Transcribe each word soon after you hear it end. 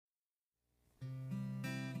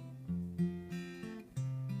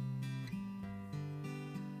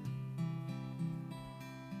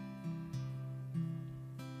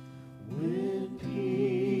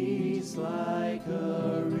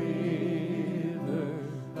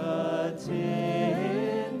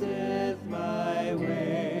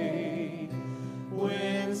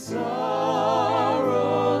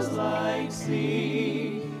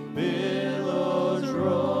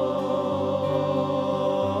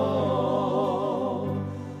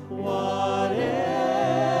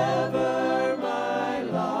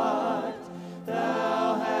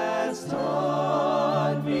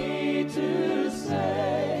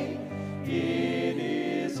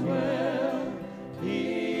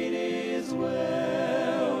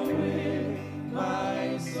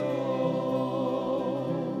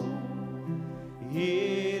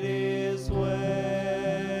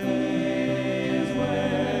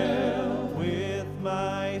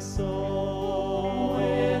soul,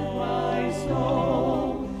 with my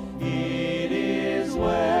soul. It is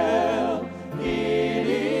well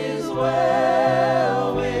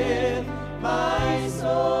with my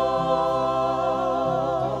soul.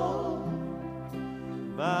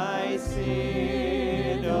 My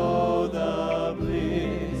sin, oh, the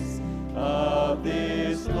bliss of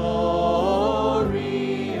this glorious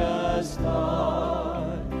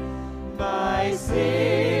thought. My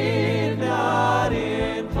sin, not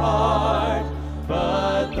in part,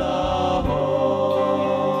 but the whole,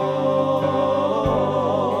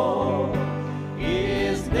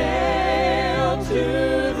 is nailed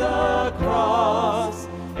to the cross,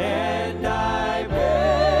 and I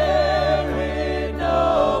bear it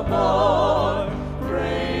no more.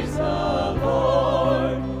 Praise the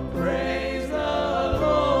Lord,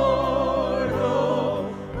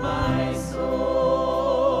 oh my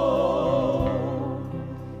soul.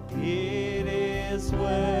 It is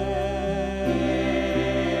well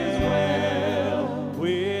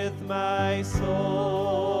with my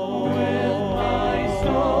soul,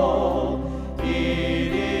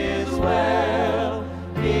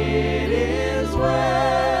 It is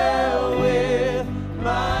well with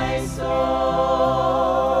my soul.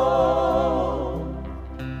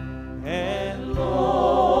 And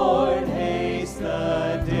Lord, haste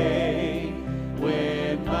the day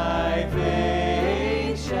when my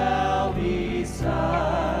face shall be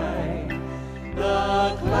sight,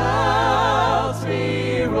 the clouds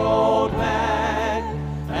be rolled back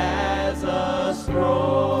as a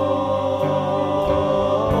scroll.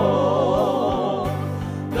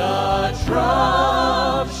 The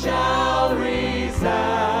trump shall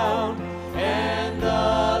resound, and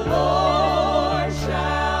the Lord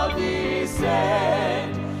shall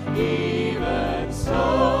descend. Even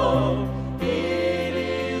so, it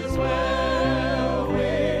is well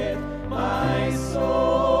with my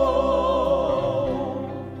soul.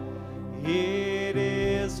 It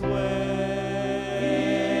is well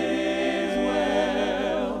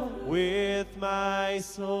with my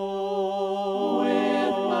soul.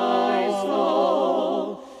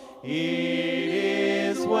 It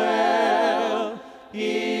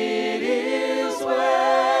is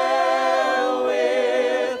well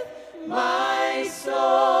with my soul.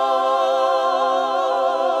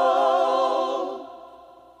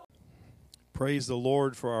 Praise the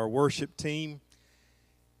Lord for our worship team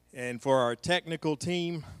and for our technical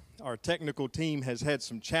team. Our technical team has had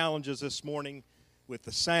some challenges this morning with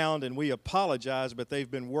the sound, and we apologize, but they've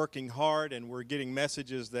been working hard, and we're getting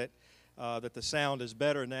messages that the sound is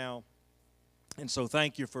better now. And so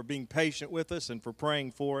thank you for being patient with us and for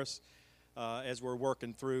praying for us as we're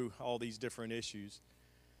working through all these different issues.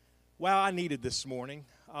 Wow, I needed this morning.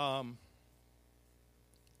 I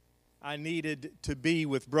needed to be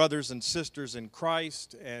with brothers and sisters in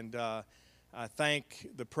Christ, and I thank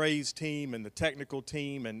the praise team and the technical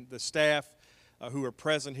team and the staff who are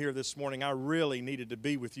present here this morning. I really needed to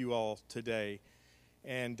be with you all today,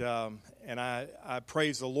 and I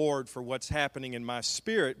praise the Lord for what's happening in my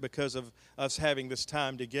spirit because of us having this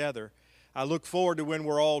time together. I look forward to when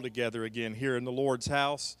we're all together again here in the Lord's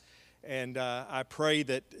house, and I pray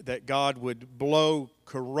that God would blow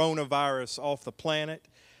coronavirus off the planet.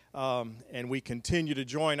 And we continue to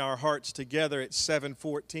join our hearts together at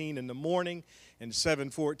 7:14 in the morning and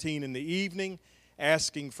 7:14 in the evening,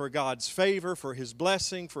 asking for God's favor, for His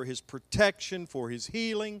blessing, for His protection, for His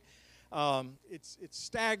healing. It's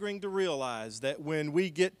staggering to realize that when we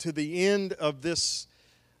get to the end of this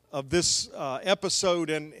episode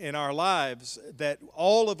in our lives, that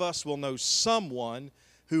all of us will know someone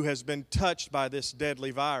who has been touched by this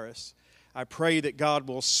deadly virus. I pray that God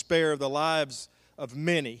will spare the lives of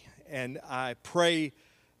many, and I pray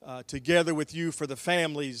together with you for the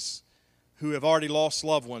families who have already lost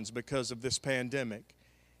loved ones because of this pandemic.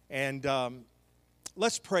 And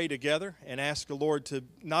let's pray together and ask the Lord to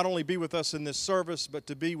not only be with us in this service, but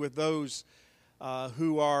to be with those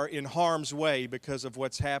who are in harm's way because of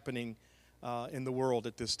what's happening in the world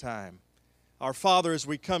at this time. Our Father, as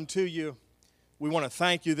we come to you, we want to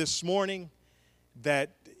thank you this morning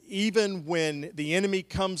that even when the enemy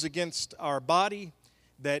comes against our body,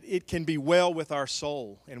 that it can be well with our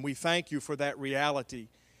soul. And we thank you for that reality.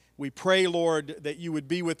 We pray, Lord, that you would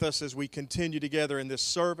be with us as we continue together in this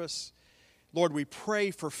service. Lord, we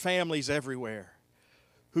pray for families everywhere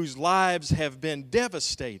whose lives have been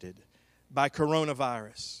devastated by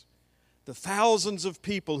coronavirus. The thousands of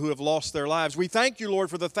people who have lost their lives. We thank you, Lord,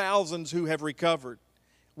 for the thousands who have recovered.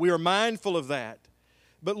 We are mindful of that.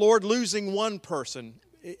 But, Lord, losing one person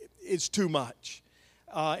is too much.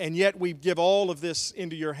 And yet we give all of this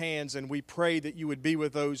into your hands, and we pray that you would be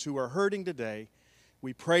with those who are hurting today,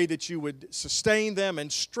 We pray that you would sustain them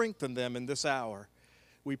and strengthen them in this hour.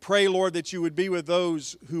 We pray, Lord, that you would be with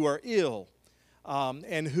those who are ill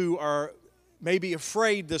and who are maybe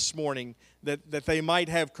afraid this morning that they might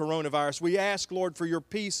have coronavirus. We ask, Lord, for your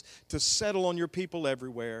peace to settle on your people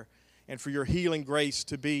everywhere and for your healing grace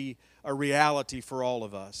to be a reality for all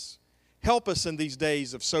of us. Help us in these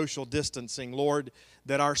days of social distancing, Lord,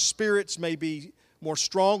 that our spirits may be more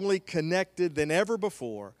strongly connected than ever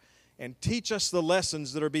before, and teach us the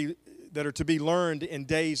lessons that are to be learned in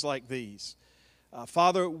days like these.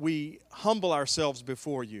 Father, we humble ourselves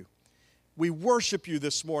before you. We worship you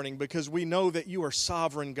this morning because we know that you are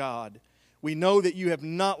sovereign God. We know that you have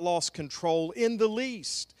not lost control in the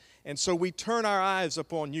least. And so we turn our eyes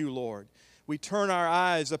upon you, Lord. We turn our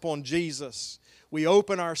eyes upon Jesus. We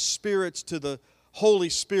open our spirits to the Holy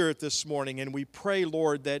Spirit this morning, and we pray,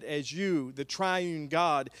 Lord, that as you, the triune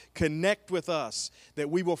God, connect with us, that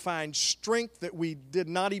we will find strength that we did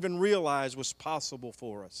not even realize was possible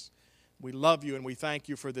for us. We love you and we thank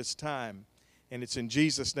you for this time, and it's in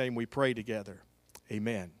Jesus' name we pray together.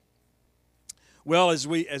 Amen. Well,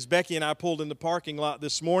 as Becky and I pulled in the parking lot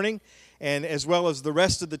this morning, and as well as the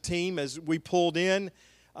rest of the team, as we pulled in,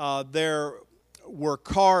 there were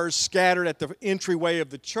cars scattered at the entryway of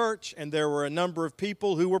the church, and there were a number of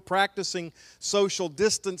people who were practicing social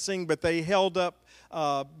distancing, but they held up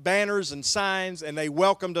banners and signs, and they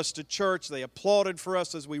welcomed us to church. They applauded for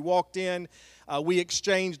us as we walked in. We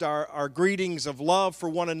exchanged our greetings of love for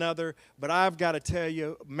one another, but I've got to tell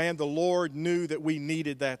you, man, the Lord knew that we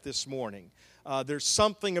needed that this morning. There's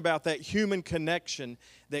something about that human connection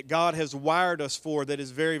that God has wired us for that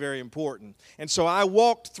is very, very important. And so I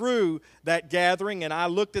walked through that gathering and I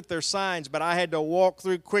looked at their signs, but I had to walk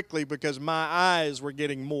through quickly because my eyes were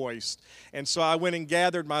getting moist. And so I went and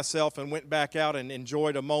gathered myself and went back out and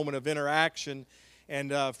enjoyed a moment of interaction.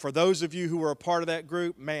 And for those of you who were a part of that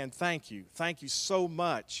group, man, thank you. Thank you so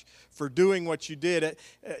much for doing what you did.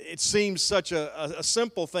 It seems such a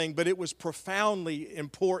simple thing, but it was profoundly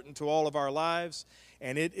important to all of our lives.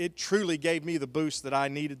 And it truly gave me the boost that I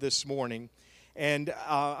needed this morning. And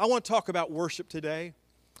I want to talk about worship today,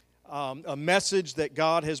 a message that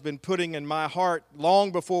God has been putting in my heart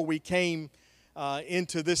long before we came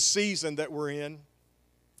into this season that we're in.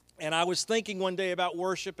 And I was thinking one day about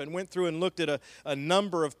worship and went through and looked at a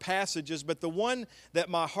number of passages, but the one that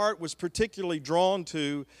my heart was particularly drawn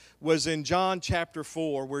to was in John chapter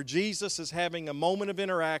 4, where Jesus is having a moment of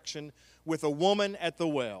interaction with a woman at the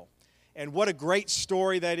well. And what a great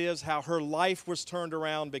story that is, how her life was turned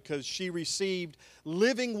around because she received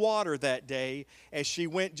living water that day as she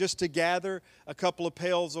went just to gather a couple of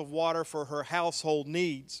pails of water for her household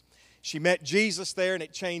needs. She met Jesus there and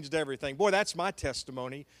it changed everything. Boy, that's my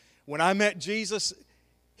testimony. When I met Jesus,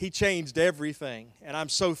 He changed everything. And I'm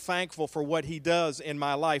so thankful for what He does in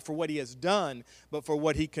my life, for what He has done, but for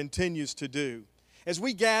what He continues to do. As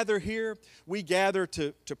we gather here, we gather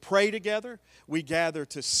to pray together. We gather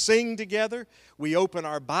to sing together. We open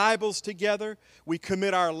our Bibles together. We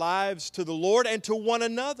commit our lives to the Lord and to one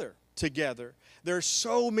another together. There are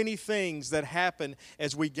so many things that happen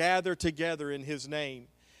as we gather together in His name.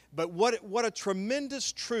 But what a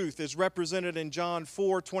tremendous truth is represented in John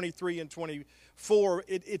 4:23 and 24.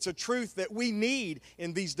 It's a truth that we need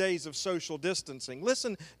in these days of social distancing.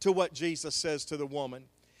 Listen to what Jesus says to the woman.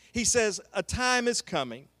 He says, "A time is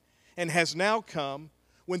coming and has now come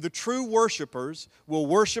when the true worshipers will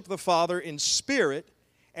worship the Father in spirit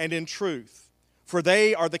and in truth. For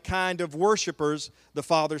they are the kind of worshipers the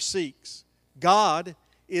Father seeks. God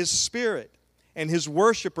is spirit, and His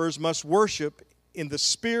worshipers must worship in the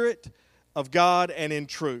Spirit of God and in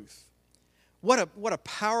truth." What a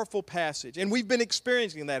powerful passage. And we've been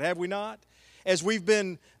experiencing that, have we not? As we've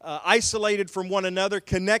been isolated from one another,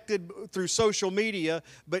 connected through social media,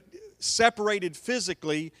 but separated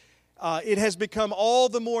physically, it has become all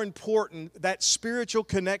the more important, that spiritual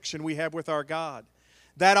connection we have with our God.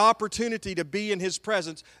 That opportunity to be in His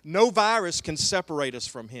presence. No virus can separate us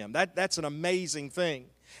from Him. That's an amazing thing.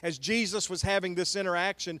 As Jesus was having this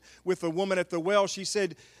interaction with the woman at the well, she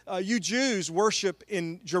said, you Jews worship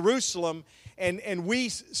in Jerusalem, and we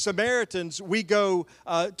Samaritans, we go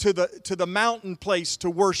to the mountain place to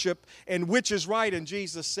worship, and which is right? And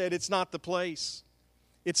Jesus said, it's not the place.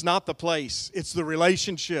 It's not the place. It's the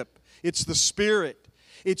relationship. It's the Spirit.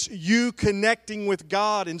 It's you connecting with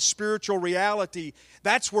God in spiritual reality.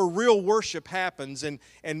 That's where real worship happens. And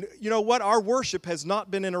you know what? Our worship has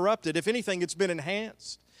not been interrupted. If anything, it's been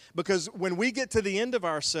enhanced. Because when we get to the end of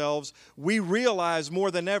ourselves, we realize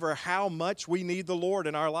more than ever how much we need the Lord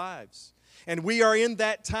in our lives. And we are in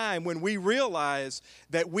that time when we realize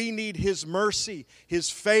that we need His mercy, His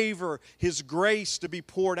favor, His grace to be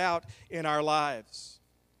poured out in our lives.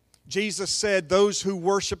 Jesus said, those who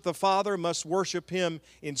worship the Father must worship Him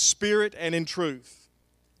in spirit and in truth.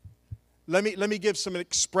 Let me give some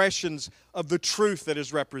expressions of the truth that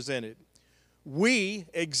is represented. We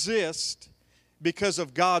exist because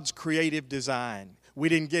of God's creative design. We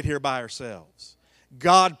didn't get here by ourselves.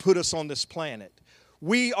 God put us on this planet.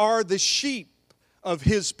 We are the sheep of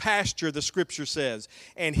His pasture, the Scripture says.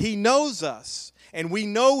 And He knows us, and we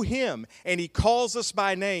know Him, and He calls us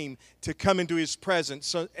by name to come into His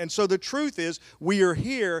presence. So the truth is, we are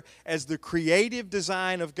here as the creative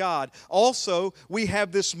design of God. Also, we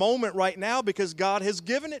have this moment right now because God has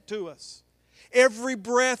given it to us. Every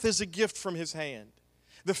breath is a gift from His hand.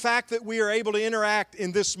 The fact that we are able to interact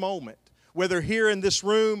in this moment, whether here in this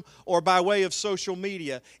room or by way of social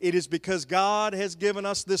media, it is because God has given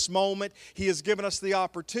us this moment. He has given us the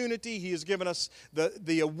opportunity. He has given us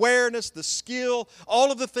the awareness, the skill,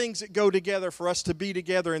 all of the things that go together for us to be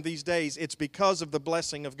together in these days. It's because of the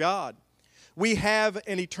blessing of God. We have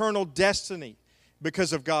an eternal destiny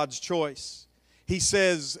because of God's choice. He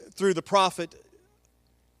says through the prophet,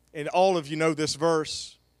 and all of you know this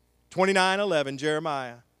verse, 29:11,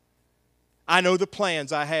 Jeremiah, I know the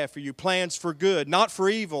plans I have for you, plans for good, not for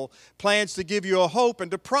evil, plans to give you a hope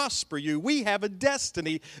and to prosper you. We have a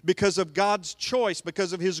destiny because of God's choice,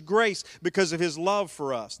 because of His grace, because of His love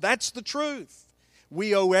for us. That's the truth.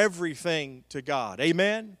 We owe everything to God.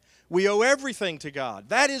 Amen? We owe everything to God.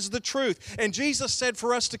 That is the truth. And Jesus said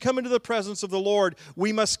for us to come into the presence of the Lord,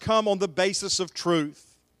 we must come on the basis of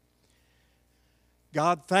truth.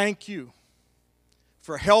 God, thank you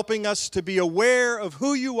for helping us to be aware of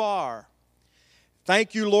who you are.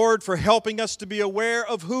 Thank you, Lord, for helping us to be aware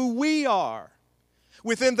of who we are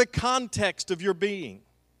within the context of your being.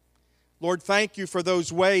 Lord, thank you for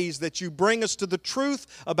those ways that you bring us to the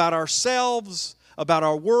truth about ourselves, about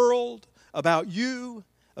our world, about you,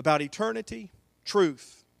 about eternity,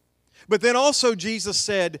 truth. But then also Jesus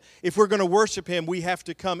said, if we're going to worship Him, we have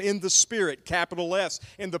to come in the Spirit, capital S,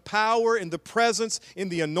 in the power, in the presence, in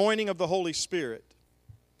the anointing of the Holy Spirit.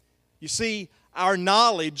 You see, our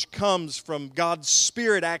knowledge comes from God's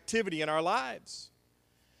Spirit activity in our lives.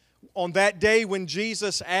 On that day when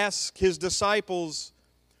Jesus asked His disciples,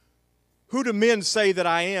 who do men say that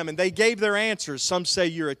I am? And they gave their answers. Some say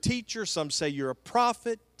you're a teacher. Some say you're a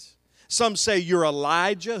prophet. Some say you're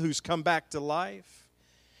Elijah who's come back to life.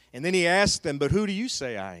 And then He asked them, but who do you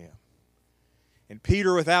say I am? And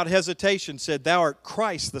Peter, without hesitation, said, thou art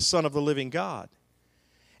Christ, the Son of the living God.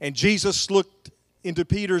 And Jesus looked into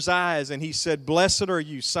Peter's eyes, and He said, blessed are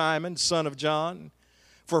you, Simon, son of John,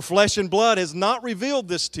 for flesh and blood has not revealed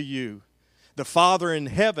this to you. The Father in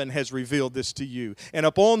heaven has revealed this to you. And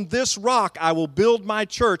upon this rock I will build my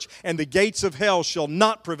church, and the gates of hell shall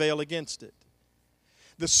not prevail against it.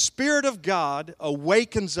 The Spirit of God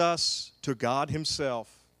awakens us to God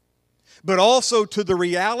Himself, but also to the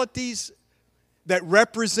realities that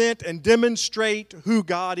represent and demonstrate who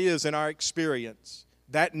God is in our experience.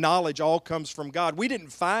 That knowledge all comes from God. We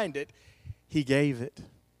didn't find it. He gave it.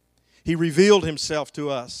 He revealed Himself to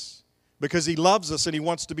us because He loves us and He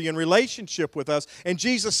wants to be in relationship with us. And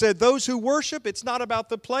Jesus said, those who worship, it's not about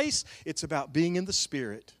the place, it's about being in the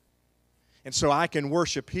Spirit. And so I can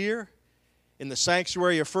worship here in the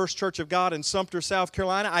sanctuary of First Church of God in Sumter, South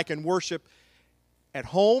Carolina. I can worship at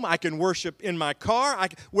home. I can worship in my car.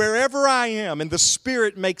 Wherever I am, and the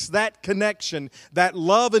Spirit makes that connection, that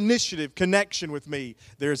love initiative connection with me,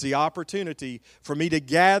 there's the opportunity for me to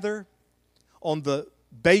gather on the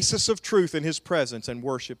basis of truth in His presence and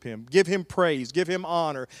worship Him. Give Him praise, give Him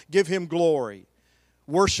honor, give Him glory.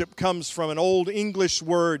 Worship comes from an old English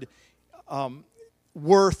word,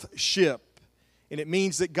 worthship. And it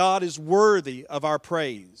means that God is worthy of our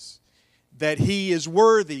praise, that He is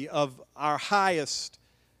worthy of our highest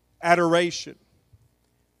adoration.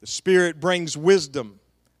 The Spirit brings wisdom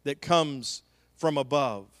that comes from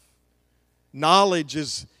above. Knowledge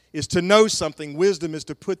is to know something. Wisdom is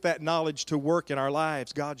to put that knowledge to work in our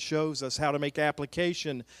lives. God shows us how to make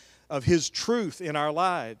application of His truth in our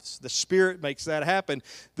lives. The Spirit makes that happen.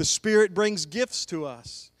 The Spirit brings gifts to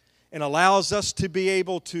us and allows us to be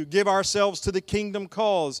able to give ourselves to the kingdom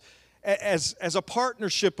cause as a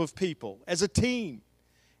partnership of people, as a team.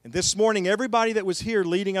 And this morning, everybody that was here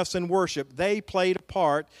leading us in worship, they played a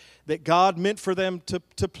part that God meant for them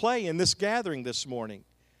to play in this gathering this morning.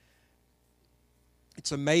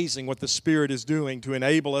 It's amazing what the Spirit is doing to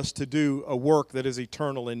enable us to do a work that is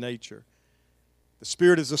eternal in nature. The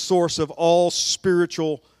Spirit is the source of all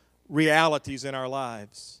spiritual realities in our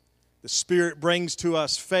lives. The Spirit brings to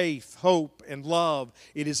us faith, hope, and love.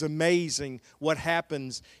 It is amazing what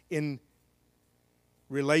happens in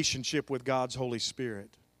relationship with God's Holy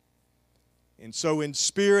Spirit. And so in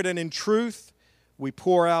spirit and in truth, we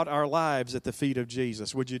pour out our lives at the feet of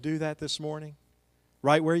Jesus. Would you do that this morning?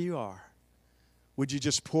 Right where you are. Would you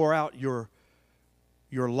just pour out your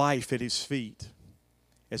life at His feet?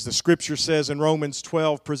 As the Scripture says in Romans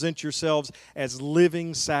 12, present yourselves as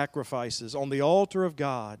living sacrifices on the altar of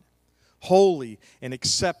God, holy and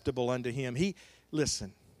acceptable unto Him.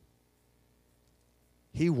 Listen,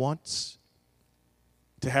 He wants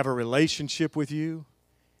to have a relationship with you,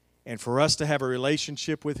 and for us to have a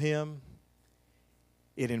relationship with Him,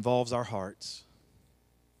 it involves our hearts.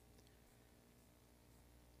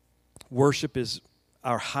 Worship is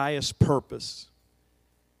our highest purpose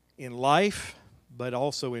in life, but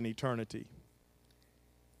also in eternity.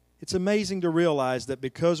 It's amazing to realize that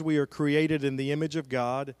because we are created in the image of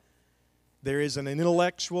God, there is an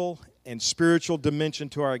intellectual and spiritual dimension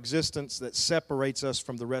to our existence that separates us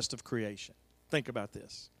from the rest of creation. Think about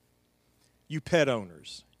this. You pet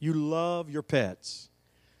owners, you love your pets.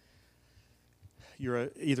 You're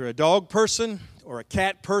either a dog person or a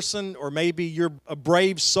cat person, or maybe you're a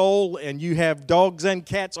brave soul and you have dogs and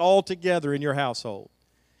cats all together in your household.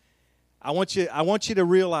 I want you to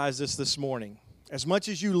realize this morning. As much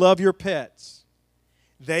as you love your pets,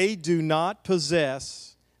 they do not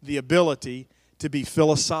possess the ability to be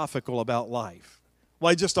philosophical about life.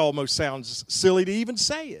 Well, it just almost sounds silly to even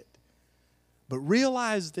say it. But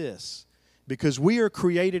realize this, because we are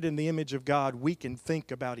created in the image of God, we can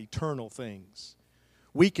think about eternal things.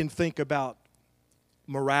 We can think about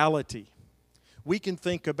morality. We can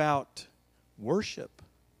think about worship.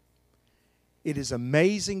 It is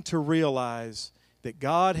amazing to realize that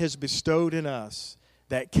God has bestowed in us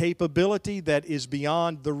that capability that is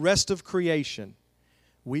beyond the rest of creation.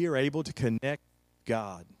 We are able to connect with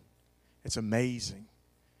God. It's amazing.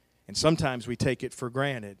 And sometimes we take it for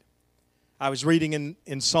granted. I was reading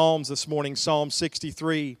in Psalms this morning, Psalm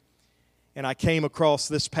 63, and I came across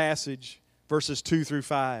this passage, verses 2 through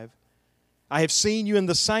 5. I have seen you in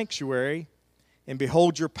the sanctuary, and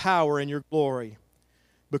behold your power and your glory.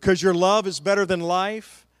 Because your love is better than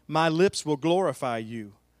life, my lips will glorify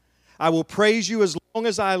you. I will praise you as long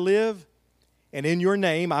as I live, and in your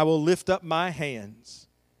name I will lift up my hands.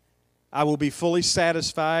 I will be fully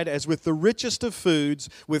satisfied as with the richest of foods,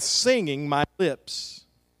 with singing my lips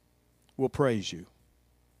will praise you.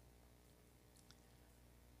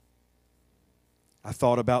 I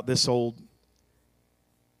thought about this old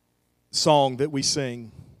song that we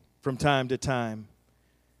sing from time to time.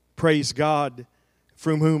 Praise God,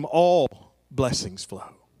 from whom all blessings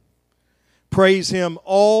flow. Praise Him,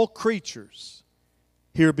 all creatures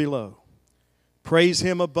here below. Praise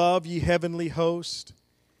Him above, ye heavenly host.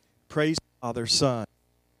 Praise Father, Son,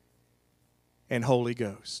 and Holy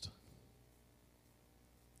Ghost.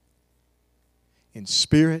 In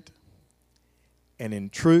spirit and in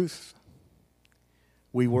truth,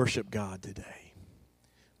 we worship God today.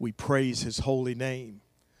 We praise His holy name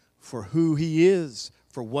for who He is,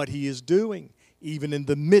 for what He is doing, even in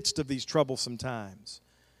the midst of these troublesome times.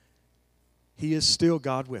 He is still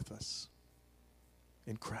God with us.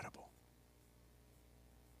 Incredible.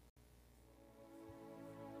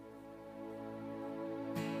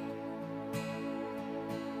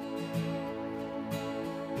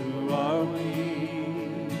 Who are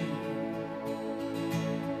we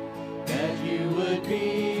that you would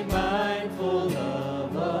be mindful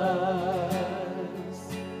of us?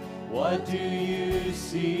 What do you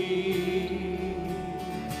see?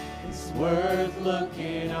 It's worth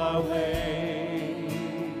looking our way.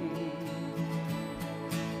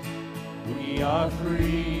 We are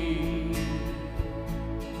free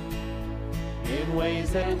in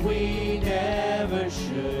ways that we never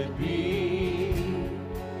should be.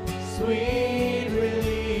 Sweet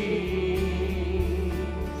release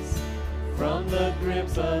from the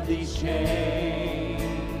grips of these chains.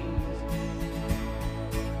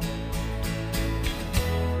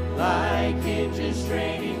 Like hinges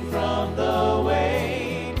straining from the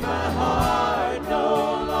weight, my heart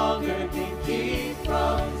no longer can keep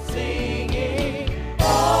from singing.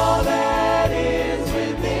 All that is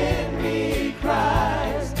within me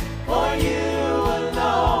cries, for you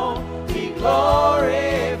alone be glorified.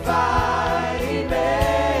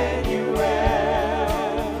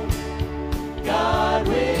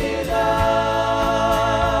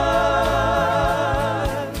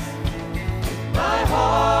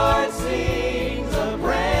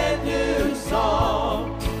 Song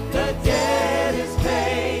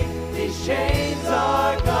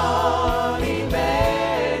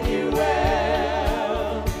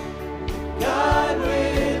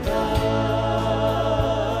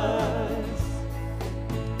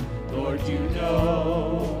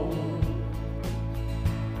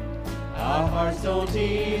Our hearts don't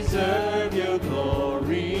deserve your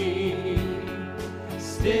glory.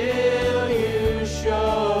 Still you show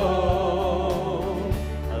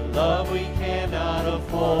a love we cannot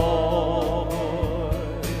afford.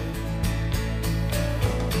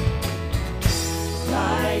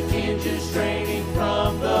 Like hinges straining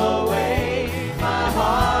from the wave, my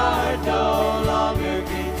heart no longer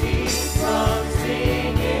can keep from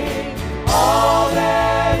singing. All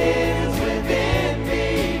that is within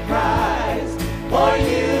me cries, for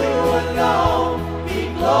you alone be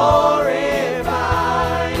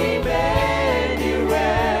glorified, Emmanuel,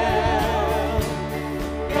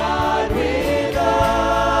 God with us.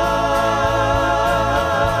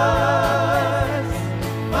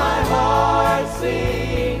 My heart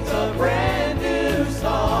sings a brand new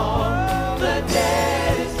song. The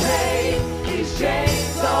debt is paid, these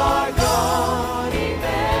chains are gone,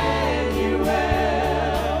 Emmanuel,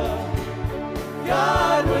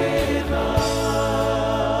 God with us.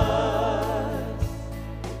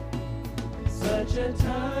 Such a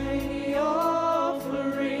tiny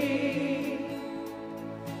offering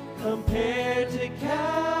compared to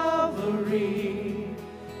Calvary.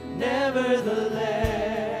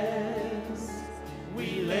 Nevertheless,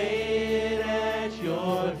 we lay it at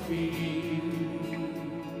your feet.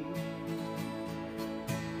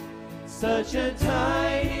 Such a tiny